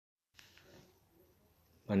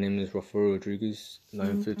My name is Rafael Rodriguez, and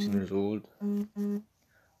I'm 15 years old.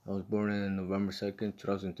 I was born on November 2nd,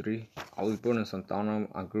 2003. I was born in Santa Ana.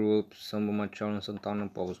 I grew up some of my childhood in Santa Ana,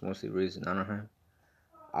 but I was mostly raised in Anaheim.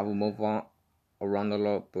 I would move on around a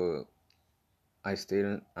lot, but I stayed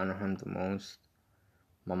in Anaheim the most.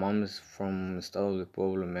 My mom is from Estado de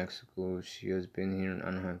Puebla, Mexico. She has been here in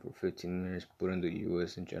Anaheim for 15 years, but in the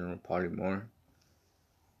U.S. in general, probably more.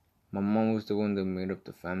 My mom was the one that made up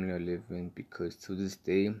the family I live in because to this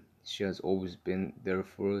day, she has always been there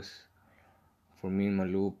for us. For me and my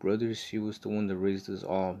little brothers, she was the one that raised us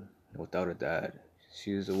all without a dad.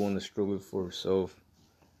 She is the one that struggled for herself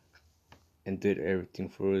and did everything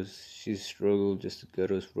for us. She struggled just to get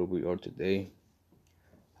us where we are today.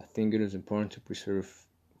 I think it is important to preserve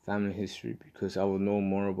family history because I will know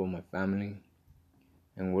more about my family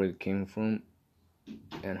and where it came from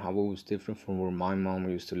and how it was different from where my mom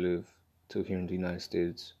used to live to here in the United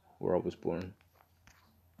States where I was born.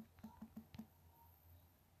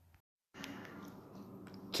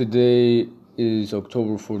 Today is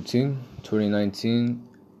October 14, 2019.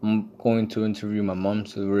 I'm going to interview my mom,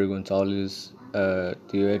 Silveria Gonzalez.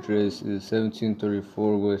 The address is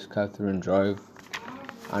 1734 West Catherine Drive,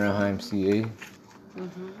 Anaheim, CA.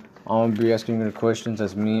 I'm going to be asking her questions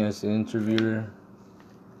as me as the interviewer,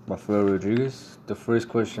 Rafael Rodriguez. The first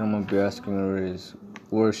question I'm going to be asking her is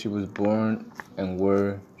where she was born and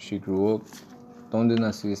where she grew up. ¿Dónde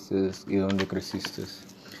naciste y dónde creciste?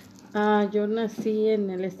 Yo nací en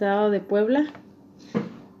el estado de Puebla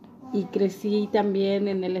y crecí también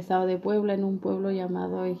en el estado de Puebla, en un pueblo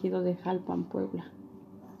llamado Ejido de Jalpan, Puebla.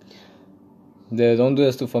 ¿De dónde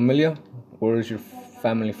es tu familia? Where is your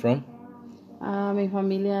family from? Mi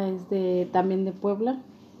familia es también de Puebla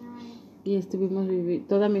y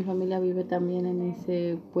toda mi familia vive también en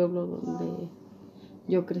ese pueblo donde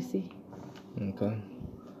yo crecí. Okay.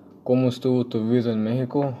 ¿Cómo estuvo tu vida en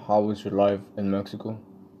México? How was your life in Mexico?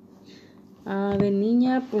 De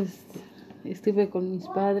niña, pues estuve con mis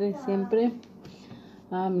padres siempre.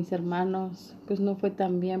 Mis hermanos, pues no fue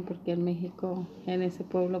tan bien porque en México, en ese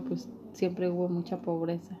pueblo, pues siempre hubo mucha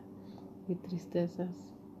pobreza y tristezas.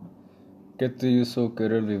 ¿Qué te hizo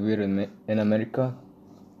querer vivir en América?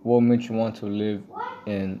 What made you want to live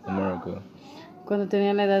in America? Cuando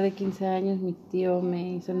tenía la edad de 15 años, mi tío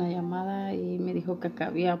me hizo una llamada y me dijo que acá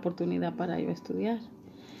había oportunidad para yo estudiar.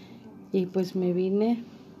 Y pues me vine,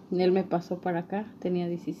 él me pasó para acá, tenía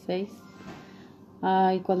 16.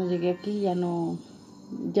 Y cuando llegué aquí ya no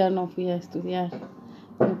fui a estudiar.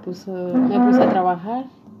 Me puse a trabajar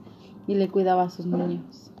y le cuidaba a sus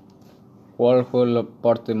niños. ¿Cuál fue la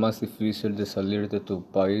parte más difícil de salir de tu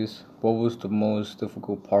país? What was the most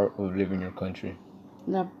difficult part of living in your country?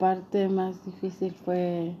 La parte más difícil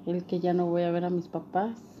fue el que ya no voy a ver a mis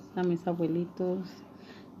papás, a mis abuelitos,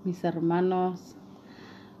 mis hermanos.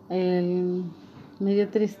 Me dio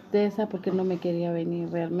tristeza porque no me quería venir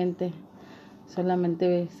realmente.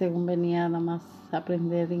 Solamente según venía nada más a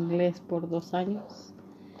aprender inglés por 2 años.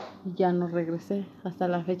 Y ya no regresé. Hasta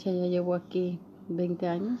la fecha ya llevo aquí 20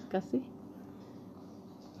 años casi.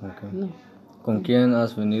 Okay. No. ¿Con quién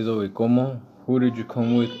has venido y cómo? Who did you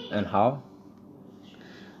come with and how?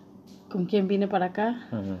 ¿Con quién vine para acá?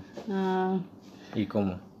 ¿Y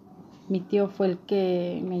cómo? Mi tío fue el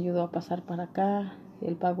que me ayudó a pasar para acá.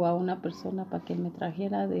 Él pagó a una persona para que él me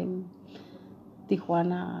trajera de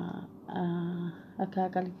Tijuana acá a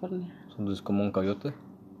California. ¿Entonces como un coyote?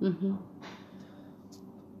 Uh-huh.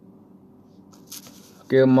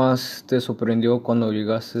 ¿Qué más te sorprendió cuando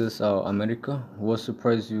llegaste a América? What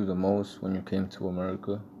surprised you the most when you came to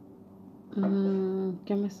America?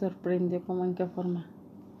 ¿Qué me sorprendió? ¿Cómo en qué forma?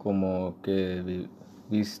 Como que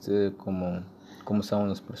viste, cómo estaban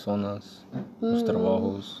las personas, los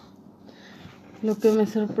trabajos. Lo que me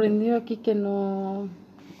sorprendió aquí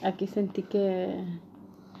aquí sentí que,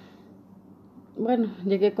 bueno,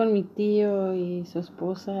 llegué con mi tío y su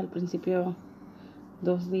esposa al principio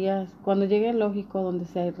 2 días. Cuando llegué, lógico, donde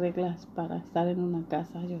sea hay reglas para estar en una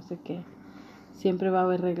casa. Yo sé que siempre va a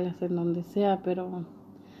haber reglas en donde sea, pero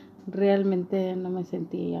realmente no me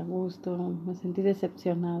sentí a gusto, me sentí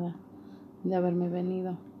decepcionada de haberme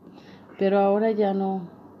venido. Pero ahora ya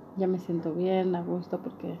me siento bien, a gusto,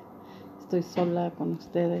 porque estoy sola con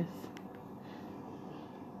ustedes.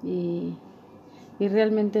 Y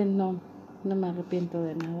realmente no me arrepiento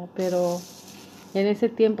de nada, pero en ese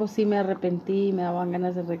tiempo sí me arrepentí y me daban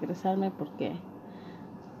ganas de regresarme porque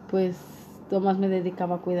pues Tomás me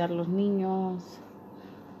dedicaba a cuidar los niños,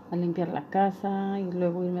 a limpiar la casa y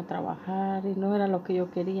luego irme a trabajar y no era lo que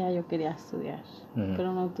yo quería estudiar,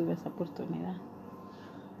 pero no tuve esa oportunidad.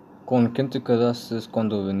 ¿Con quién te quedaste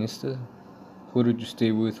cuando viniste? Who did you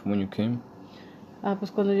stay with when you came?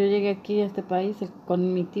 Pues cuando yo llegué aquí a este país,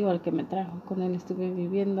 con mi tío, al que me trajo, con él estuve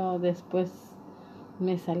viviendo. Después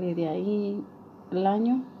me salí de ahí el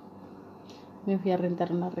año. Me fui a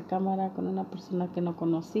rentar una recámara con una persona que no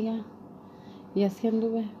conocía. Y así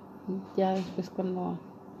anduve. Ya después cuando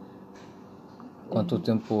 ¿Cuánto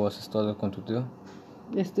tiempo has estado con tu tío?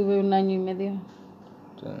 estuve 1 año y medio.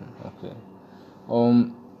 Sí, ok.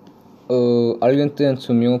 ¿Alguien te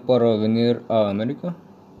enseñó para venir a América?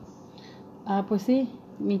 Pues sí,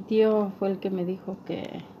 mi tío fue el que me dijo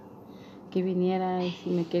que viniera y si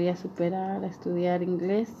me quería superar a estudiar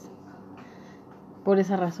inglés. Por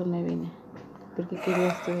esa razón me vine, porque quería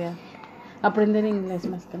estudiar, aprender inglés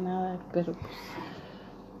más que nada, pero pues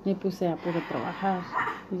me puse a puro trabajar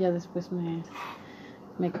y ya después me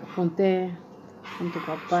junté con tu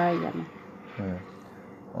papá y ya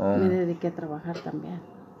me dediqué a trabajar también.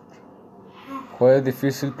 ¿Fue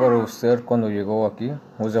difícil para usted cuando llegó aquí?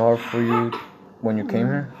 Was it hard for you when you came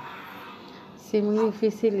here? Sí, muy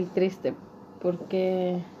difícil y triste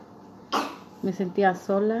porque me sentía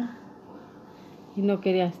sola y no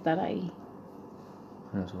quería estar ahí.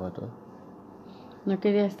 Eso fue todo. No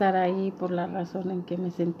quería estar ahí por la razón en que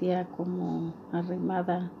me sentía como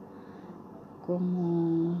arrimada,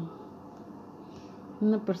 como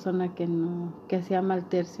una persona que hacía mal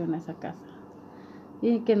tercio en esa casa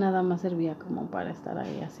y que nada más servía como para estar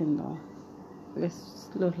ahí haciendo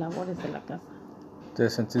los labores de la casa. ¿Te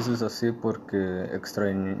sentiste así porque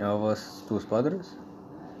extrañabas tus padres?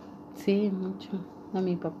 Sí, mucho. A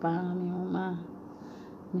mi papá, a mi mamá,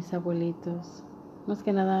 mis abuelitos, más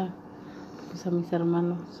que nada pues a mis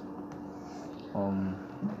hermanos.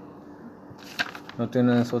 ¿No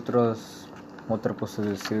tienes otra cosa de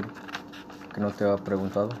decir que no te ha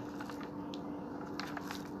preguntado?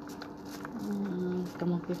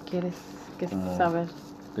 Como que quieres Como saber.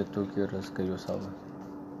 que tú quieres que yo sepa.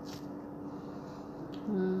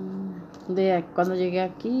 ¿De cuando llegué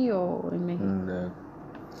aquí o en México?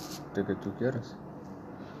 De que tú quieres.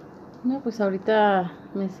 No, pues ahorita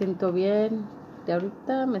me siento bien. De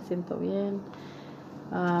ahorita me siento bien.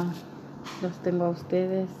 Los tengo a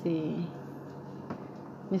ustedes y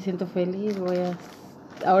me siento feliz.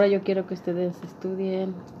 Ahora yo quiero que ustedes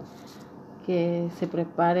estudien, que se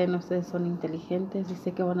preparen. Ustedes son inteligentes y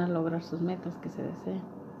sé que van a lograr sus metas que se deseen,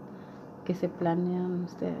 que se planean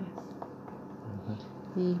ustedes.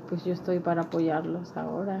 Y pues yo estoy para apoyarlos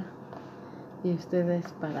ahora y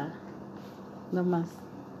ustedes para nomás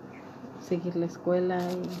seguir la escuela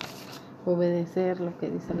y obedecer lo que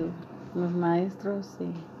dicen los maestros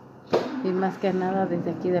y más que nada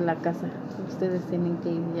desde aquí de la casa. Ustedes tienen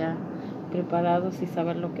que ir ya preparados y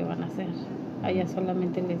saber lo que van a hacer. Allá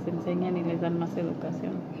solamente les enseñan y les dan más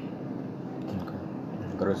educación.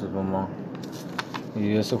 Okay. Gracias, mamá.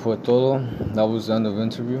 Y eso fue todo. That was the end of the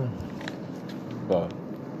interview. Bye.